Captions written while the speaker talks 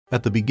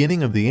At the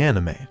beginning of the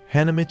anime,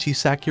 Hanamichi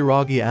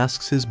Sakuragi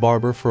asks his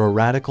barber for a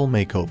radical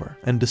makeover,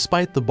 and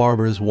despite the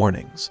barber's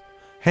warnings,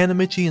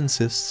 Hanamichi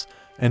insists,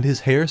 and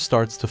his hair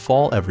starts to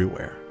fall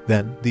everywhere.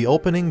 Then, the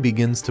opening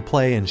begins to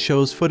play and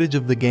shows footage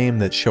of the game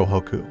that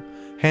Shohoku,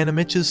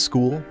 Hanamichi's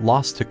school,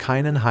 lost to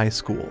Kainan High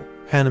School.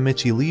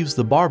 Hanamichi leaves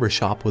the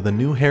barbershop with a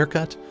new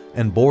haircut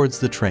and boards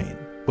the train.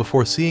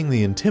 Before seeing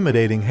the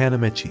intimidating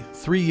Hanamichi,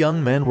 3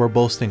 young men were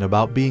boasting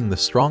about being the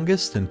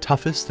strongest and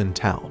toughest in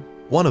town.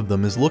 One of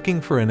them is looking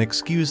for an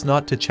excuse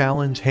not to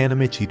challenge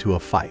Hanamichi to a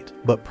fight,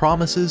 but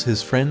promises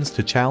his friends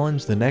to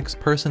challenge the next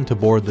person to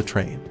board the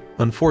train.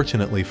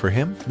 Unfortunately for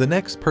him, the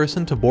next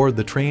person to board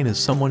the train is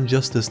someone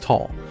just as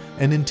tall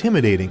and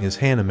intimidating as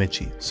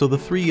Hanamichi, so the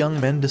 3 young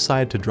men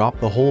decide to drop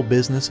the whole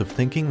business of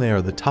thinking they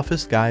are the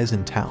toughest guys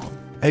in town.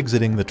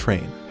 Exiting the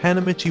train,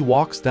 Hanamichi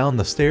walks down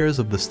the stairs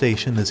of the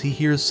station as he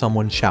hears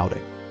someone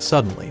shouting.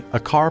 Suddenly, a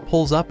car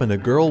pulls up and a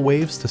girl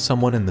waves to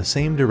someone in the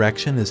same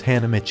direction as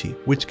Hanamichi,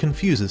 which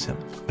confuses him.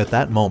 At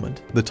that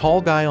moment, the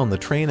tall guy on the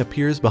train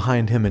appears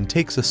behind him and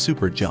takes a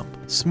super jump,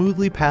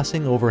 smoothly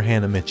passing over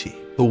Hanamichi.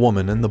 The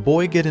woman and the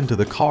boy get into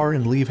the car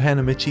and leave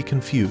Hanamichi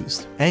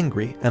confused,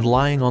 angry, and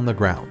lying on the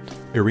ground.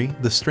 Eri,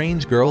 the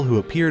strange girl who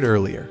appeared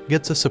earlier,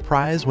 gets a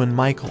surprise when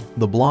Michael,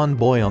 the blonde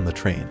boy on the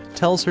train,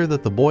 tells her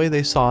that the boy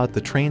they saw at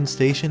the train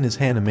station is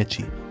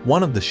Hanamichi,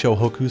 one of the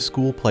Shohoku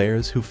school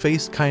players who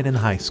faced Kainan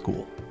High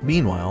School.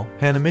 Meanwhile,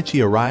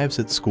 Hanamichi arrives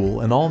at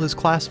school and all his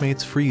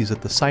classmates freeze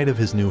at the sight of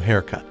his new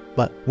haircut.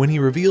 But when he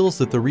reveals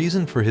that the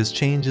reason for his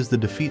change is the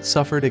defeat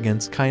suffered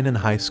against Kainan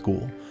High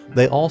School,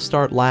 they all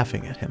start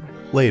laughing at him.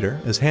 Later,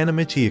 as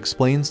Hanamichi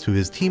explains to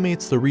his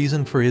teammates the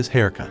reason for his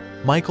haircut,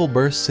 Michael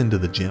bursts into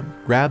the gym,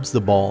 grabs the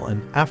ball,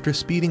 and, after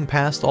speeding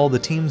past all the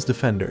team's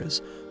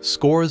defenders,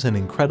 scores an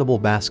incredible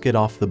basket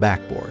off the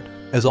backboard.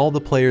 As all the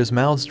players'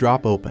 mouths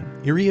drop open,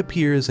 Eri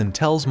appears and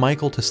tells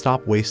Michael to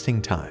stop wasting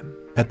time.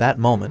 At that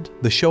moment,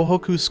 the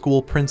Shohoku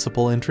school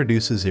principal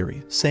introduces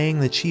Eri, saying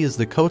that she is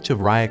the coach of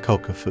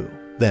Ryokokufu.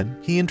 Then,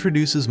 he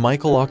introduces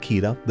Michael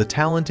Akita, the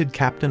talented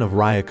captain of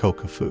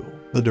Ryokokufu.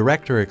 The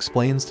director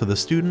explains to the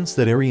students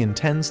that Eri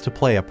intends to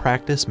play a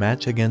practice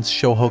match against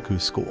Shohoku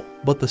School,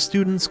 but the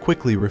students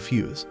quickly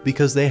refuse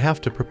because they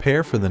have to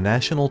prepare for the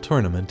national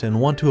tournament and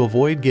want to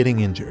avoid getting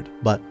injured.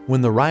 But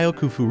when the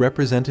Ryokufu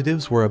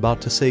representatives were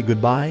about to say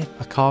goodbye,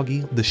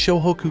 Akagi, the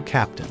Shohoku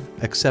captain,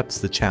 accepts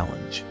the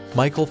challenge.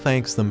 Michael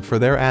thanks them for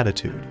their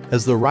attitude,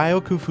 as the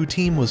Ryokufu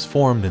team was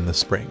formed in the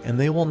spring and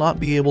they will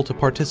not be able to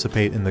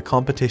participate in the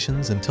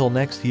competitions until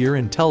next year,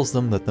 and tells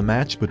them that the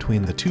match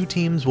between the 2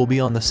 teams will be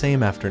on the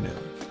same afternoon.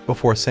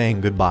 Before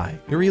saying goodbye,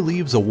 Eri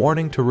leaves a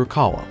warning to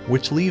Rukawa,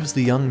 which leaves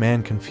the young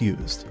man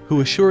confused,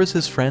 who assures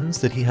his friends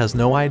that he has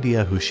no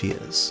idea who she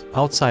is.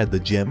 Outside the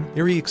gym,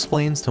 Eri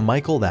explains to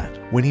Michael that,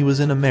 when he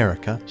was in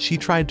America, she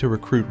tried to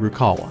recruit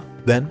Rukawa.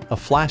 Then, a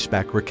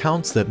flashback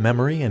recounts that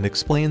memory and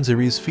explains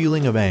Eri's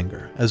feeling of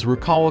anger, as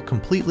Rukawa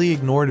completely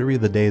ignored Eri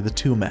the day the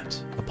 2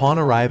 met. Upon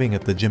arriving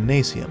at the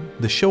gymnasium,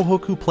 the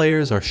Shohoku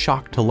players are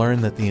shocked to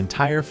learn that the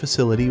entire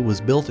facility was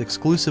built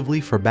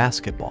exclusively for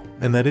basketball,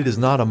 and that it is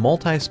not a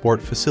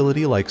multi-sport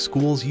facility like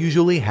schools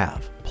usually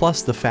have.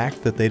 Plus, the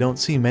fact that they don't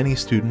see many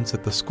students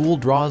at the school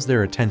draws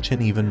their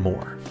attention even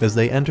more. As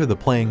they enter the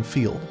playing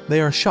field, they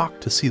are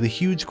shocked to see the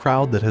huge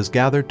crowd that has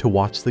gathered to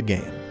watch the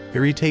game.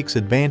 Eri takes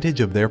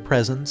advantage of their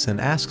presence and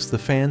asks the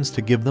fans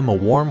to give them a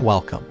warm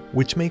welcome,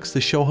 which makes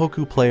the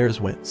Shohoku players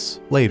wince.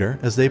 Later,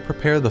 as they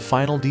prepare the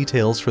final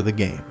details for the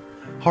game,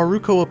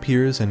 Haruko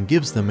appears and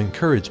gives them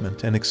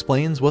encouragement and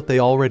explains what they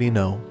already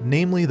know,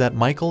 namely that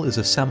Michael is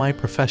a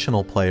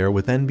semi-professional player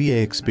with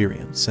NBA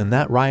experience and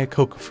that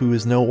Ryokokufu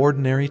is no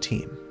ordinary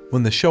team.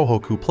 When the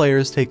Shohoku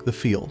players take the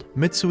field,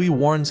 Mitsui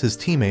warns his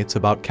teammates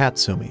about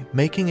Katsumi,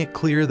 making it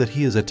clear that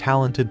he is a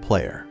talented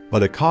player.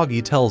 But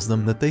Akagi tells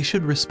them that they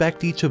should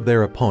respect each of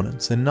their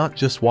opponents and not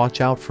just watch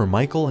out for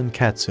Michael and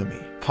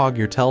Katsumi.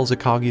 Kagure tells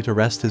Akagi to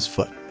rest his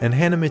foot, and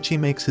Hanamichi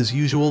makes his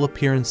usual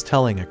appearance,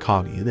 telling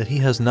Akagi that he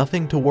has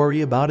nothing to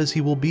worry about as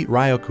he will beat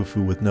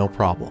Ryokufu with no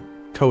problem.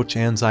 Coach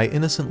Anzai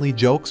innocently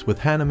jokes with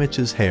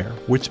Hanamichi's hair,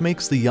 which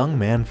makes the young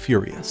man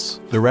furious.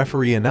 The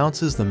referee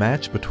announces the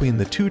match between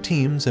the 2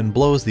 teams and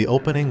blows the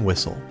opening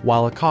whistle,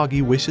 while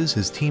Akagi wishes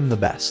his team the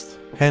best.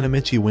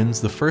 Hanamichi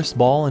wins the first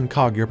ball and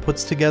Kagure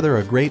puts together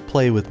a great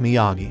play with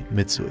Miyagi,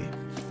 Mitsui,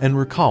 and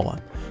Rukawa,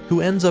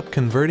 who ends up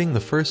converting the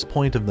first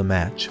point of the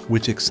match,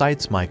 which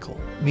excites Michael.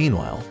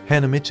 Meanwhile,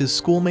 Hanamichi's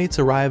schoolmates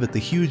arrive at the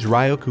huge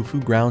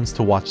Ryokufu grounds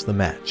to watch the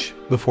match.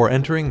 Before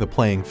entering the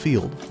playing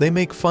field, they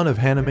make fun of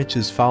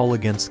Hanamichi's foul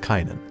against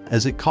Kainan,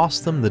 as it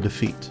costs them the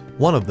defeat.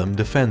 One of them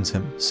defends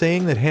him,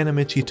 saying that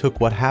Hanamichi took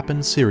what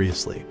happened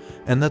seriously,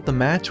 and that the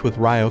match with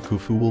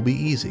Ryokufu will be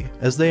easy,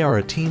 as they are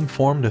a team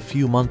formed a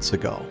few months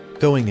ago.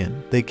 Going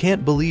in, they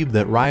can't believe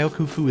that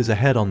Ryokufu is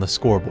ahead on the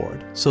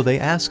scoreboard, so they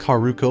ask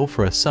Haruko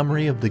for a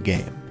summary of the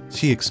game.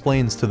 She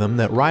explains to them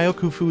that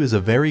Ryokufu is a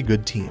very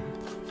good team,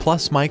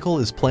 plus Michael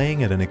is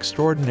playing at an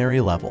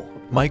extraordinary level.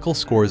 Michael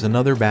scores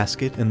another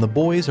basket and the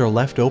boys are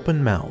left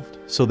open-mouthed,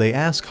 so they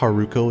ask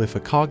Haruko if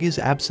Akagi's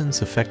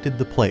absence affected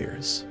the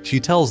players. She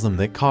tells them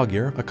that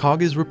Kaguya,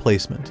 Akagi's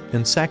replacement,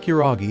 and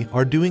Sakuragi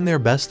are doing their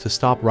best to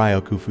stop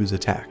Ryokufu's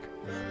attack.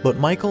 But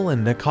Michael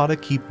and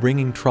Nakata keep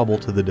bringing trouble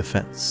to the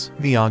defense.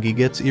 Miyagi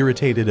gets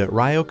irritated at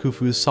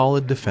Ryokufu's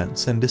solid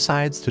defense and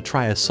decides to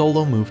try a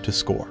solo move to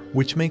score,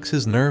 which makes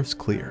his nerves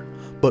clear.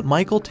 But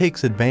Michael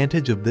takes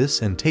advantage of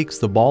this and takes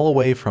the ball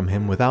away from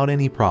him without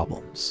any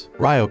problems.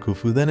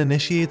 Ryokufu then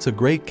initiates a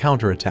great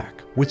counterattack,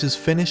 which is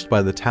finished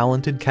by the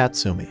talented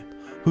Katsumi,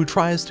 who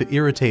tries to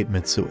irritate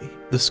Mitsui.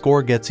 The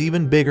score gets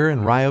even bigger in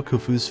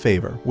Ryokufu's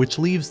favor, which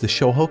leaves the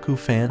Shohoku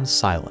fans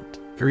silent.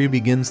 Eri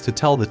begins to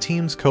tell the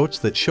team's coach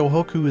that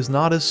Shohoku is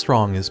not as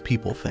strong as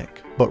people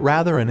think, but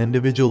rather an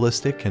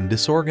individualistic and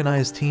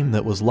disorganized team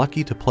that was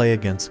lucky to play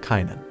against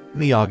Kainen.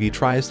 Miyagi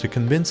tries to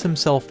convince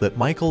himself that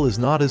Michael is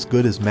not as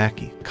good as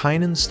Maki,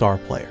 Kainen's star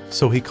player,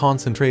 so he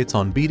concentrates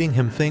on beating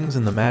him. Things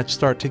in the match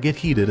start to get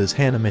heated as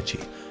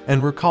Hanamichi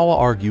and Rukawa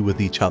argue with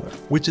each other,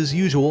 which is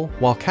usual,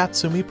 while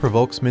Katsumi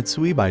provokes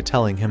Mitsui by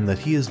telling him that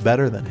he is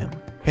better than him.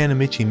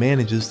 Hanamichi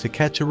manages to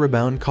catch a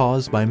rebound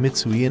caused by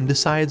Mitsui and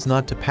decides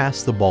not to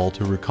pass the ball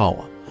to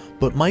Rukawa,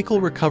 but Michael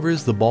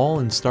recovers the ball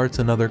and starts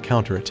another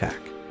counterattack.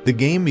 The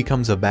game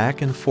becomes a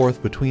back and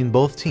forth between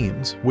both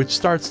teams, which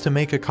starts to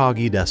make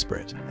Akagi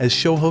desperate, as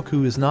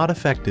Shohoku is not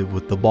effective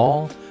with the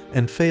ball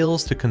and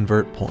fails to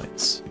convert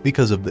points.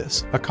 Because of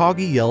this,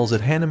 Akagi yells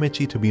at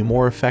Hanamichi to be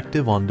more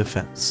effective on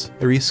defense.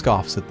 Eri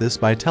scoffs at this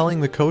by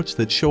telling the coach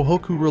that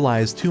Shohoku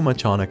relies too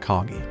much on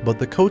Akagi, but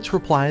the coach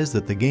replies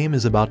that the game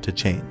is about to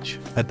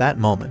change. At that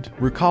moment,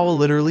 Rukawa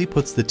literally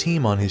puts the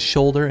team on his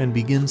shoulder and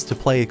begins to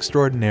play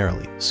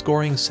extraordinarily,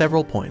 scoring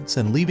several points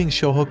and leaving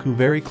Shohoku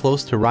very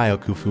close to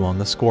Ryokufu on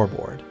the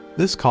scoreboard.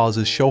 This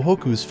causes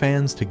Shohoku's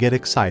fans to get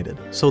excited,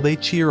 so they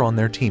cheer on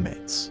their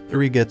teammates.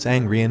 Eri gets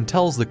angry and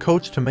tells the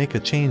coach to make a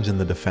change in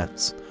the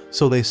defense,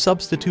 so they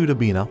substitute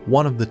Abina,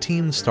 one of the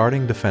team's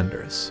starting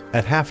defenders.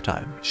 At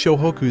halftime,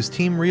 Shohoku's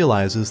team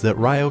realizes that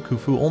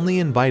Ryokufu only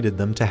invited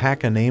them to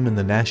hack a name in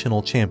the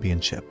national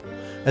championship,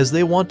 as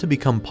they want to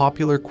become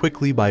popular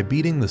quickly by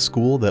beating the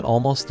school that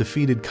almost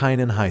defeated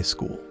Kainen High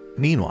School.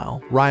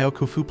 Meanwhile,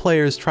 Ryokufu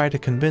players try to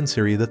convince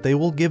Eri that they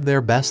will give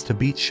their best to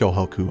beat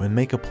Shohoku and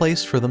make a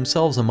place for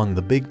themselves among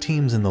the big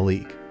teams in the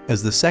league.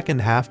 As the second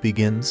half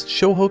begins,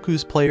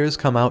 Shohoku's players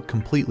come out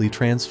completely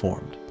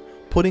transformed,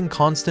 putting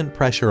constant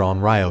pressure on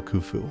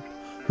Ryokufu,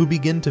 who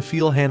begin to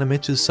feel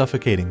Hanamichi's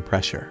suffocating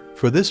pressure.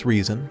 For this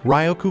reason,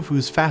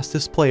 Ryokufu's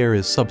fastest player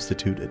is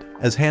substituted,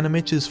 as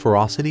Hanamichi's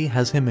ferocity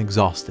has him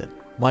exhausted.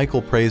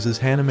 Michael praises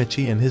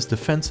Hanamichi and his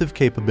defensive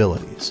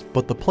capabilities,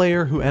 but the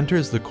player who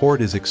enters the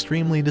court is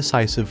extremely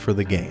decisive for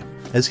the game,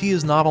 as he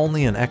is not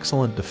only an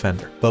excellent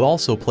defender, but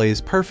also plays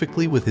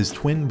perfectly with his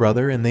twin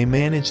brother, and they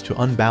manage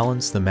to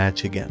unbalance the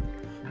match again,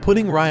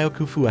 putting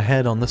Ryokufu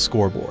ahead on the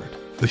scoreboard.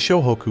 The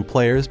Shohoku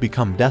players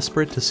become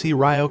desperate to see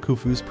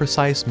Ryokufu's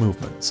precise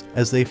movements,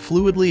 as they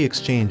fluidly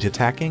exchange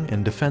attacking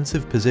and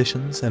defensive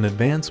positions and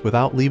advance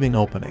without leaving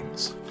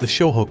openings. The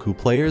Shohoku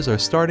players are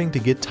starting to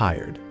get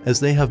tired,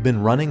 as they have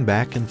been running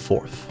back and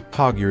forth.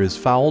 Kaguya is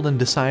fouled and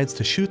decides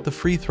to shoot the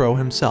free throw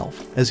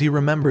himself, as he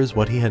remembers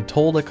what he had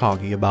told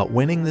Akagi about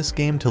winning this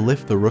game to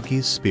lift the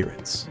rookie's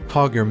spirits.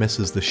 Kaguya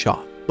misses the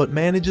shot, but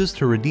manages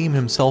to redeem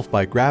himself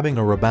by grabbing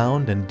a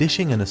rebound and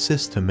dishing an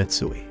assist to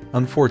Mitsui.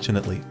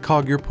 Unfortunately,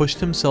 Kaguya pushed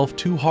himself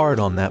too hard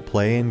on that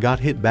play and got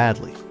hit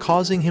badly,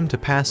 causing him to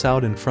pass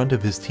out in front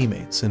of his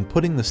teammates and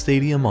putting the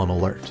stadium on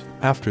alert.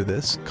 After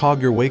this,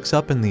 Kaguya wakes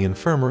up in the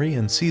infirmary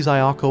and sees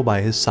Ayako by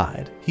his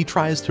side. He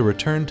tries to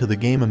return to the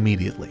game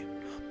immediately,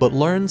 but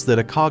learns that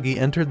Akagi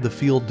entered the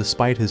field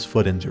despite his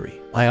foot injury.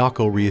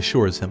 Ayako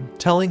reassures him,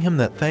 telling him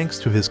that thanks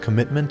to his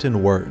commitment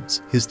and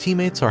words, his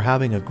teammates are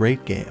having a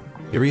great game.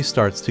 Eri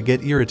starts to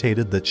get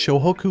irritated that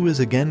Shohoku is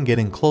again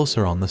getting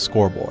closer on the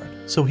scoreboard,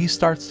 so he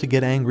starts to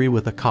get angry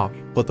with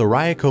Akagi. But the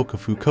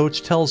Ryokufu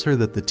coach tells her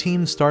that the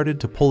team started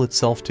to pull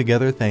itself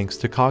together thanks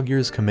to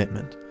Kaguya's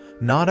commitment,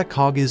 not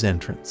Akagi's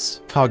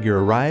entrance. Kaguya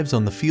arrives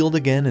on the field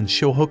again and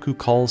Shohoku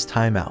calls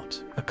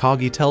timeout.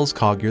 Akagi tells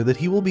Kaguya that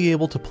he will be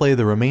able to play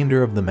the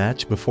remainder of the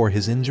match before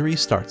his injury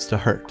starts to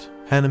hurt.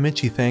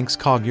 Hanamichi thanks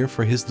Kaguya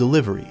for his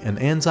delivery, and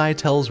Anzai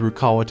tells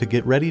Rukawa to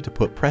get ready to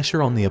put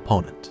pressure on the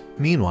opponent.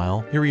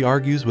 Meanwhile, Eri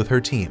argues with her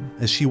team,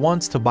 as she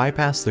wants to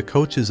bypass the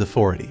coach's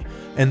authority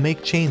and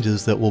make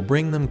changes that will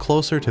bring them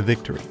closer to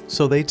victory,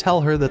 so they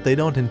tell her that they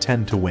don't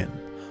intend to win,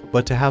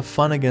 but to have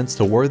fun against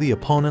a worthy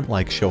opponent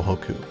like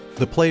Shohoku.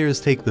 The players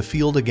take the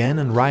field again,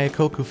 and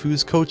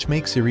Ryokufu's coach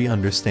makes Eri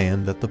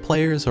understand that the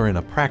players are in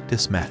a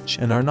practice match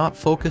and are not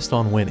focused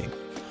on winning,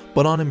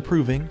 but on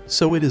improving,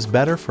 so it is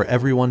better for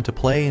everyone to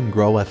play and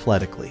grow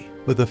athletically.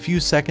 With a few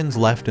seconds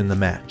left in the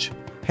match,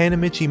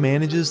 Hanamichi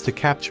manages to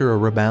capture a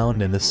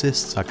rebound and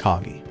assists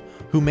Akagi,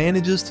 who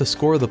manages to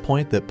score the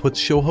point that puts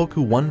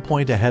Shohoku 1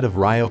 point ahead of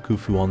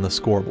Ryokufu on the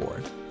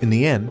scoreboard. In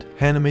the end,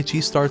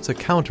 Hanamichi starts a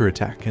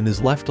counterattack and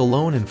is left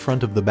alone in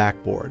front of the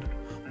backboard,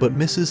 but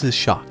misses his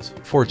shot.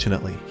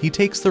 Fortunately, he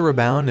takes the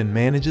rebound and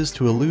manages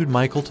to elude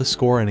Michael to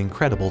score an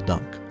incredible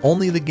dunk.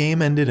 Only the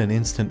game ended an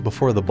instant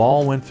before the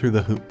ball went through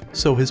the hoop,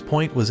 so his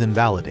point was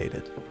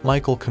invalidated.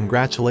 Michael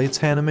congratulates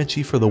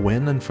Hanamichi for the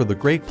win and for the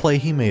great play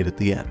he made at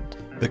the end.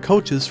 The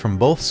coaches from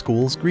both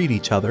schools greet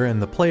each other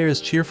and the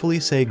players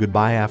cheerfully say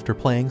goodbye after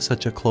playing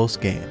such a close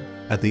game.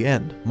 At the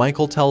end,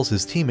 Michael tells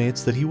his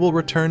teammates that he will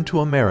return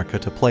to America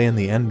to play in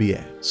the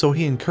NBA, so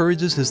he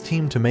encourages his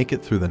team to make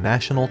it through the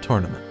national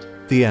tournament.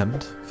 The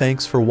end.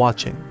 Thanks for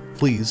watching.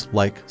 Please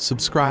like,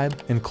 subscribe,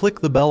 and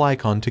click the bell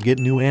icon to get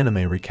new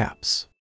anime recaps.